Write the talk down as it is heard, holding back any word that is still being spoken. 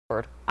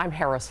I'm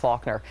Harris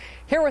Faulkner.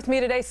 Here with me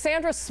today,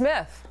 Sandra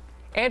Smith,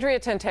 Andrea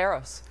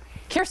Tenteros,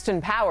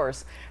 Kirsten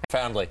Powers.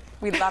 Profoundly.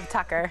 We love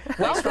Tucker.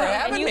 Thanks for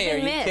having me. Are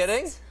you missed.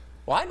 kidding?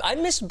 Well, I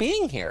miss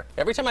being here.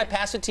 Every time I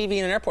pass a TV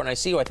in an airport and I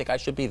see you, I think I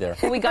should be there.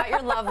 We got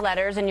your love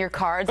letters and your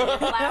cards and your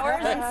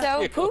flowers, and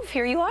so poof,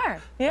 here you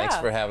are. Yeah. Thanks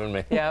for having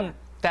me. Yeah,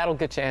 that'll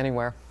get you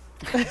anywhere.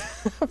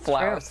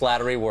 Flowers.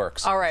 Flattery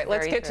works. All right,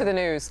 let's Very get to the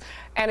news.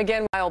 And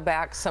again, dial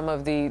back some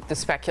of the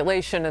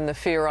speculation and the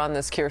fear on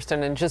this,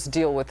 Kirsten, and just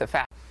deal with the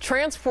fact.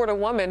 Transport a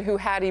woman who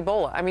had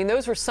Ebola. I mean,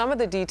 those are some of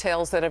the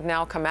details that have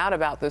now come out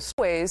about this.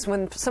 Ways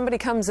when somebody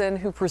comes in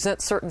who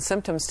presents certain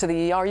symptoms to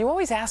the ER, you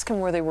always ask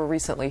them where they were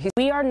recently.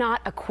 We are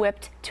not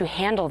equipped to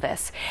handle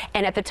this.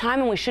 And at the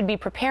time when we should be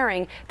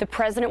preparing, the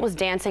president was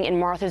dancing in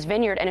Martha's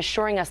Vineyard and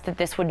assuring us that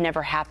this would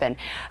never happen.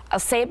 I'll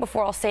say it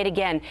before, I'll say it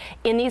again.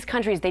 In these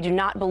countries, they do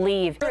not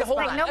believe.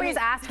 Like, nobody's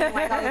asking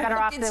why we're better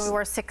off than we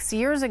were 6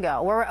 years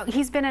ago.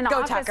 He's been in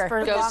office Tucker.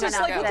 for long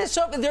enough.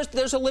 Like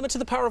there's a limit to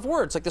the power of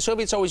words. Like the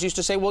Soviets always used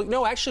to say, well,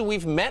 no, actually,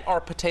 we've met our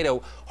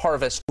potato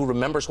harvest. Who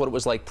remembers what it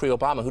was like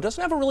pre-Obama, who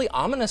doesn't have a really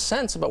ominous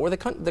sense about where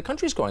the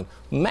country's going.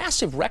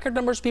 Massive record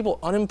numbers of people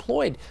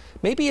unemployed.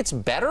 Maybe it's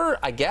better,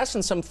 I guess,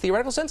 in some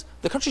theoretical sense.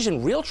 The country's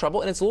in real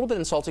trouble, and it's a little bit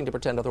insulting to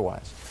pretend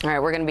otherwise. All right,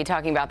 we're going to be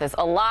talking about this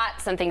a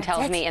lot, something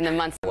tells me, in the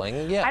months.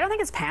 Yeah. I don't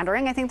think it's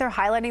pandering. I think they're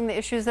highlighting the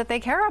issues that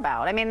they care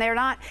about. I mean, they're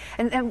not.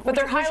 But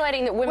they're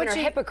highlighting that women are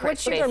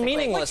hypocrites. They're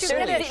meaningless.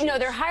 No,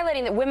 they're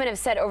highlighting that women have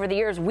said over the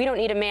years, we don't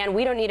need a man,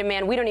 we don't need a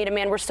man, we don't need a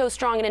man. We're so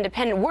strong and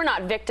independent. We're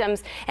not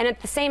victims. And at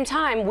the same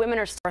time, women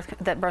are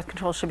that birth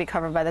control should be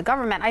covered by the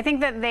government. I think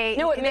that they.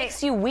 No, it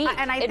makes you weak.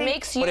 And it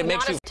makes you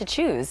not to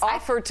choose.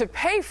 Offered to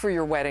pay for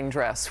your wedding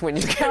dress when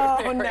you get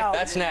married. No.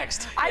 That's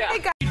next. I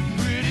think.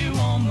 Pretty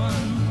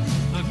woman,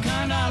 the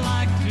kind I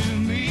like to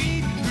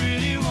meet,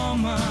 pretty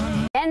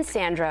woman. And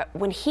Sandra,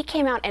 when he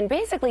came out and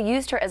basically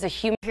used her as a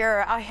human.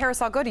 Here,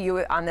 Harris, I'll go to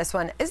you on this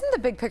one. Isn't the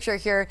big picture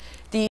here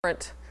the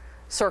Different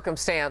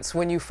circumstance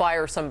when you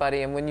fire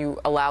somebody and when you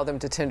allow them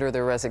to tender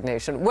their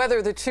resignation?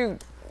 Whether the two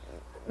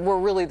were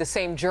really the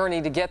same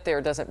journey to get there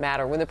doesn't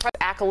matter. When the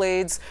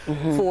accolades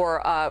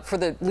for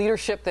the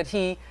leadership that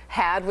he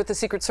had with the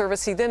Secret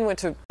Service, he then went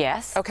to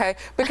okay,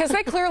 because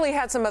they clearly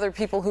had some other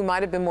people who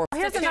might have been more.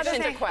 Here's another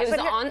thing.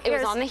 It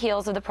was on the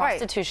heels of the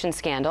prostitution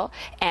scandal,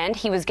 and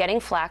he was getting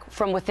flack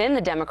from within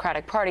the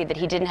Democratic Party that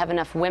he didn't have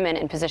enough women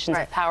in positions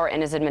of power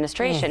in his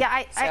administration.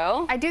 Yeah,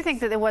 I do think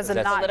that it wasn't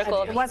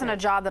a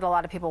job that a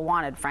lot of people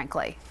wanted,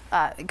 frankly,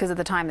 because at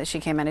the time that she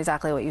came in,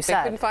 exactly what you said.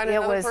 They couldn't find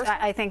another person?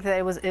 I think that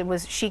it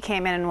was she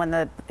came in when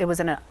it was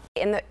in a.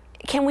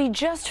 Can we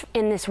just,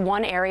 in this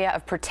one area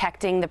of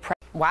protecting the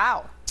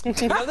wow.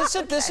 You know, this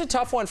is a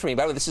tough one for me.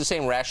 By the way, this is the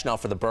same rationale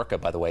for the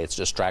burqa, by the way. It's a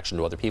distraction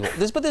to other people.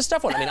 But this is a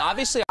tough one. I mean,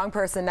 obviously. Wrong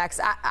person next.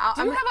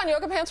 Do you have on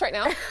yoga pants right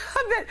now?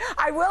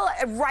 I will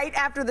right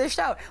after the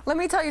show. Let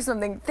me tell you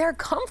something. They're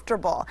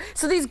comfortable.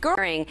 So these girls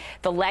wearing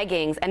the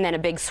leggings and then a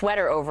big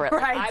sweater over it.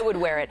 Like I would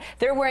wear it.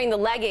 They're wearing the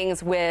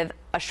leggings with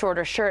a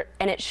shorter shirt,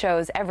 and it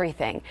shows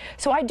everything.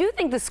 So I do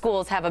think the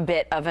schools have a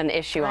bit of an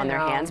issue on their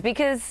hands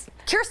because.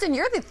 Kirsten,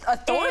 you're the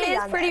authority on this.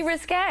 It is pretty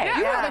risque. Yeah,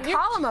 you wrote a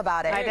column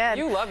about it. I did.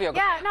 You love yoga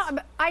pants. Yeah,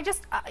 no,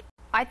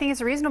 I think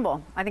it's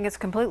reasonable. I think it's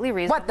completely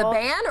reasonable. What, the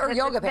ban or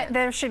yoga pants?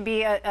 There should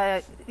be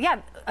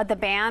the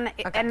ban,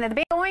 and the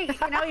ban going.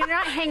 You know, you're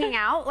not hanging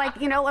out. Like,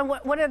 you know, and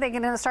what are they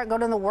going to start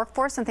going to the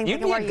workforce and think they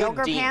can wear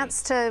yoga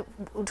pants to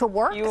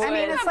work? You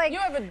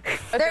have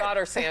a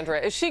daughter, Sandra.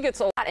 As she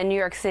gets old. In New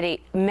York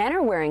City, men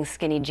are wearing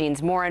skinny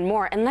jeans more and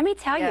more, and let me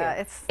tell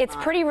you, it's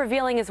pretty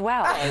revealing as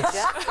well.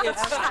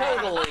 It's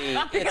totally.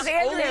 It's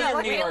only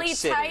in New York really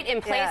City. tight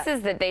in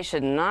places that they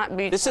should not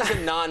be. This is a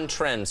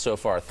non-trend so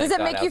far. Does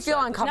it make you feel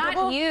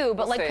uncomfortable? Not you,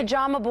 but like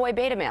pajama boy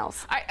beta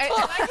males. I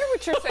hear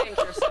what you're saying,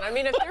 Kirsten. I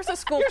mean, if there's a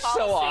school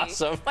policy,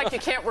 so awesome. like you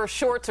can't wear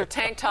shorts or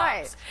tank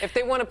tops, if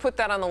they want to put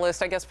that on the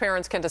list, I guess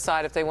parents can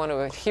decide if they want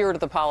to adhere to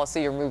the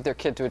policy or move their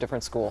kid to a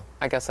different school.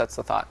 I guess that's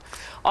the thought.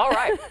 All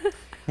right.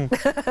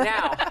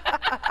 Now,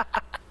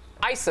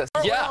 ISIS.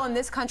 More oil in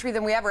this country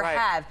than we ever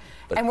have,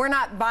 and we're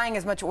not buying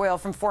as much oil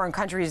from foreign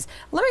countries.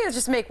 Let me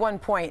just make one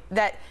point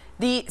that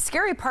the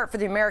scary part for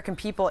the American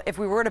people, if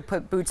we were to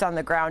put boots on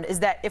the ground, is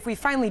that if we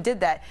finally did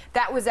that,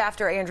 that was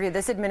after, Andrea,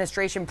 this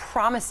administration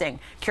promising,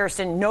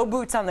 Kirsten, no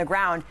boots on the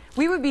ground.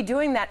 We would be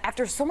doing that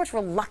after so much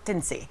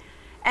reluctancy.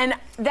 And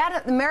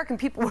that American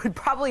people would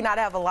probably not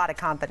have a lot of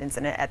confidence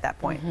in it at that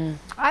point.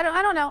 I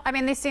don't know. I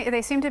mean, they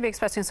seem to be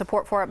expressing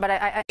support for it, but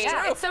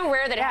it's so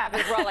rare that it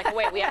happens. We're all like,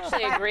 wait, we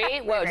actually agree.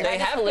 Whoa, They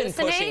have been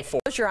pushing for.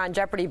 You're on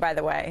Jeopardy, by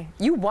the way.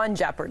 You won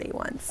Jeopardy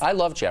once. I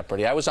love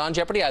Jeopardy. I was on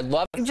Jeopardy. I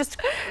love. Just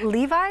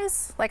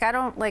Levi's? Like, I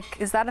don't like.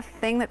 Is that a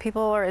thing that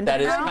people are into?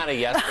 That is kind of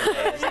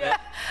yesterday, isn't it?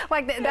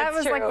 Like that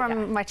was like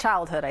from my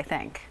childhood, I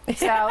think.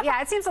 So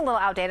yeah, it seems a little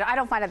outdated. I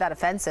don't find it that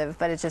offensive,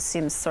 but it just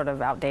seems sort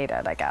of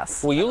outdated, I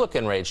guess. Well, you look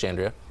enraged,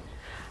 Andrea.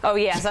 Oh,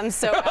 yes, I'm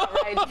so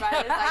outraged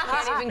by this.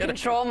 I can't even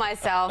control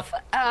myself.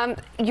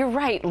 You're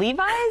right.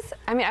 Levi's?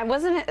 I mean, I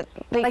wasn't...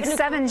 Like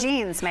 7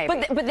 jeans, maybe.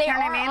 But they you know are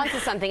what I mean? onto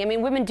something. I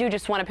mean, women do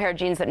just want a pair of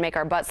jeans that make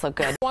our butts look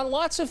good. I want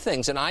lots of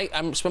things, and I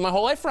spend my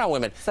whole life around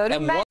women. So do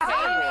men.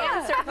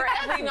 Answer for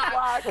every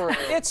Not true.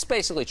 It's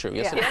basically true.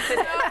 Yes, it is.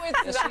 No,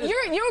 it's not.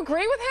 You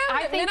agree with him?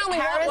 I That think men only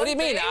Paris- want What do you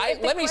mean?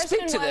 Let me speak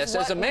to Question this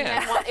was as a what man.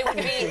 men want. It would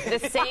be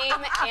the same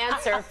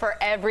answer for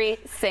every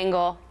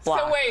single block.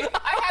 So wait,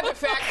 I had to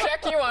fact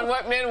check you on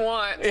what men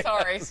want.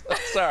 Sorry. Yes,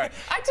 sorry.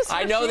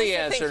 I know the refuse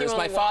to think answer. you As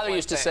my only father want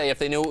used to one say, thing. if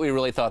they knew what we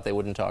really thought, they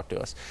wouldn't talk to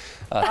us.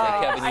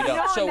 Kevin, you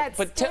don't. know, and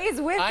that stays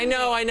with I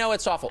me. know,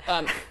 it's awful.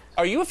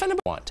 Are you offended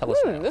by what? Tell us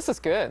now. This is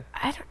good.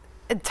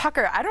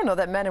 Tucker, I don't know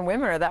that men and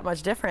women are that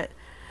much different.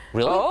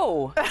 Really?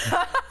 Oh,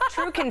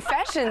 true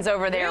confessions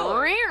over there.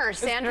 Rear,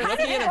 Sandra.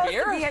 Cookie and a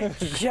beer? Be a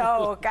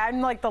joke. I'm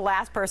like the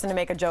last person to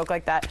make a joke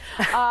like that.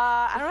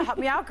 I don't know. Help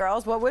me out,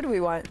 girls. What would we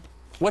want?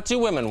 What do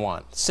women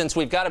want? Since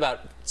we've got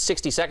about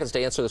 60 seconds to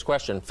answer this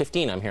question,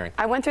 15 I'm hearing.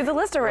 I went through the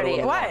list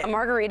already. What? A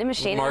margarita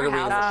machine Margarita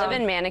in our house, a machine.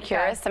 live-in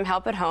manicurist, some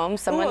help at home,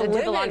 someone Ooh, to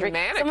do the live-in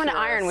laundry. Someone to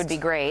iron manicurist. would be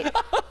great.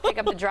 Pick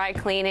up the dry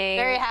cleaning.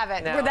 There you have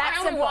it. No, We're that I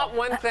only simple. want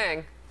one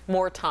thing.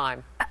 More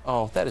time.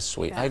 Oh, that is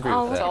sweet. I agree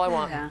with that. That's all I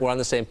want. Yeah. We're on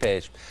the same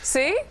page.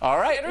 See? All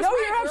right. Sanders No,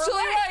 right, you're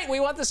absolutely right. We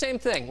want the same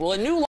thing. Well, a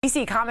new law.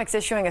 DC Comics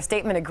issuing a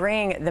statement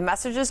agreeing the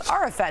messages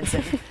are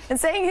offensive and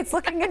saying it's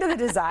looking into the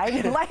design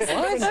and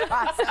licensing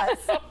process.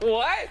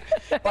 What?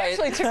 They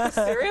actually took this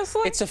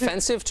seriously? It's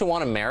offensive to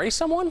want to marry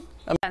someone?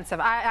 Offensive.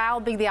 I'll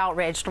be the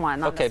outraged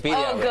one. on Okay, this be one.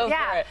 the outraged. Go for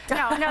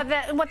Yeah,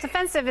 it. no. What's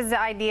offensive is the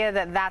idea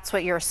that that's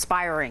what you're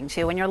aspiring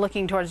to when you're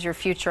looking towards your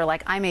future.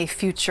 Like I'm a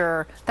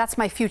future. That's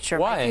my future.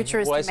 Why? My future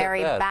is Why to is that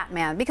marry bad?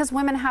 Batman because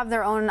women have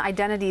their own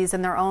identities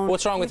and their own.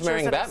 What's wrong with futures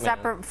marrying that are Batman?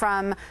 Separate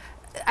from.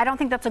 I don't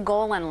think that's a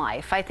goal in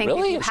life. I think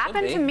Really? if you It should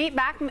happen be. to meet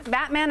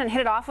Batman and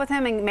hit it off with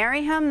him and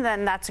marry him,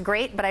 then that's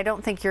great. But I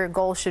don't think your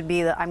goal should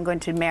be that I'm going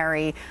to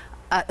marry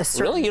a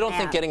certain Really? You don't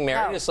think man. getting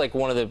married No. is like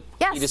one of the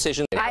Yes. key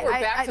decisions? We're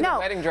back to the no,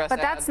 wedding dress but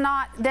ad. that's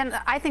not. Then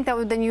I think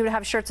that then you would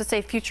have shirts that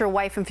say future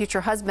wife and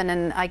future husband,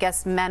 and I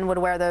guess men would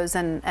wear those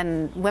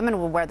and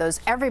women would wear those.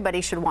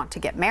 Everybody should want to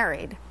get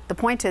married. The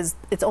point is,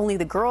 it's only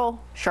the girl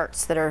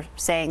shirts that are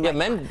saying, Yeah, like,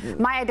 men-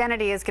 my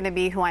identity is going to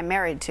be who I'm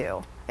married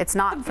to. It's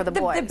not for the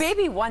boys. The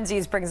baby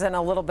onesies brings in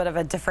a little bit of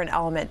a different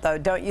element, though,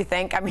 don't you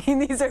think? I mean,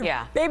 these are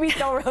babies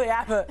don't really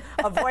have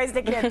a voice,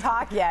 they can't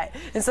talk yet,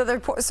 and so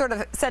they're sort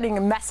of sending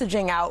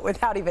messaging out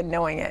without even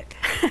knowing it.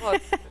 Well,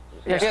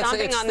 You're stomping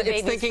it's on the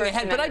baby's thinking First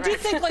ahead, but I do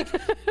Amendment think,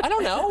 like, I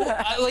don't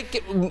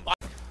know,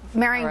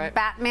 Marrying All right.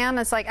 Batman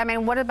is like, I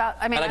mean, what about?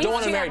 I mean, And I don't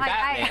want to marry like,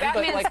 Batman, but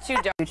Batman's like, too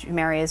dark. Huge,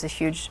 Mary is a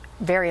huge,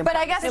 very But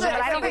important. I guess decision,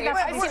 but I don't think that's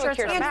what I see these what shirts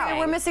are you're about. saying.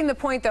 we're missing the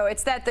point, though.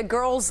 It's that the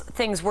girls'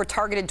 things were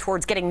targeted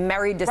towards getting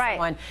married to Right.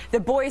 someone. The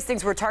boys'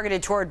 things were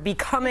targeted toward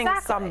becoming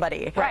Exactly.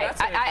 somebody. Right.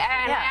 that's I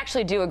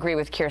actually do agree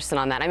with Kirsten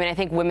on that. I mean, I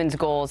think women's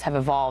goals have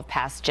evolved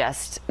past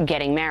just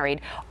getting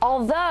married.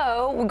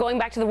 Although, going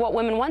back to the What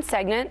Women Want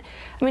segment,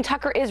 I mean,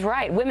 Tucker is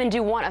right. Women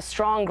do want a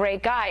strong,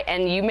 great guy.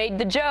 And you made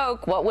the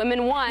joke, what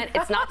women want,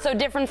 it's not so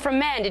different from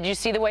men. Did you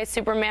see the way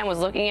Superman was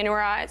looking into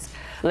her eyes?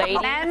 Lady.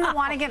 Men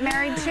want to get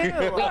married too. We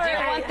do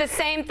want the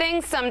same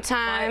thing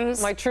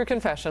sometimes. my true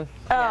confession.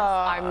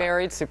 I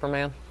married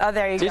Superman. Oh,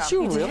 there you go. Did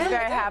you really?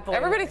 Very happily.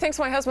 Everybody thinks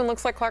my husband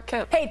looks like Clark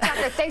Kent. Hey,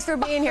 Tucker, thanks for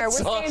being here. We're That's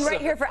staying right awesome.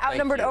 here for Thank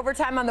Outnumbered you.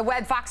 Overtime on the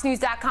web,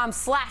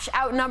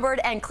 foxnews.com/outnumbered,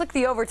 and click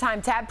the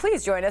Overtime tab.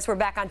 Please join us. We're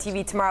back on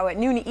TV tomorrow at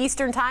noon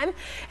Eastern Time,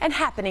 and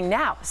Happening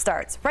Now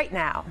starts right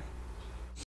now.